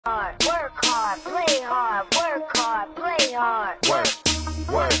Work hard, play hard, work hard, play hard. Work,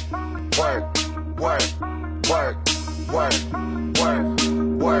 work, work, work, work, work,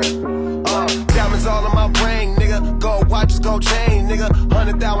 work. Diamonds all on my brain, nigga. Gold watches, gold chain, nigga.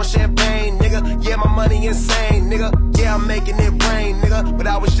 100,000 champagne, nigga. Yeah, my money insane, nigga. Yeah, I'm making it rain, nigga. But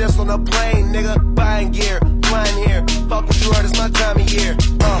I was just on a plane, nigga. Buying gear, flying here. Fuck what you heard, it's my time of year.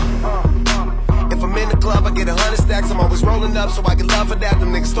 If I'm in the club, I get 100 stacks. I'm always rolling up so I get love for that.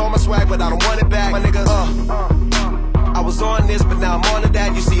 Them niggas stole my swag, but I don't want it back. My nigga, I was on this, but now I'm on to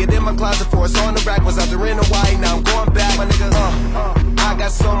that. You see it in my closet before it's on the rack. Was out there in Hawaii, now I'm going back. My nigga, I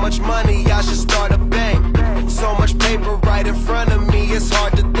got so much money, I should start a bank. So much paper right in front of me, it's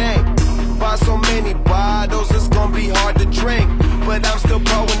hard to think.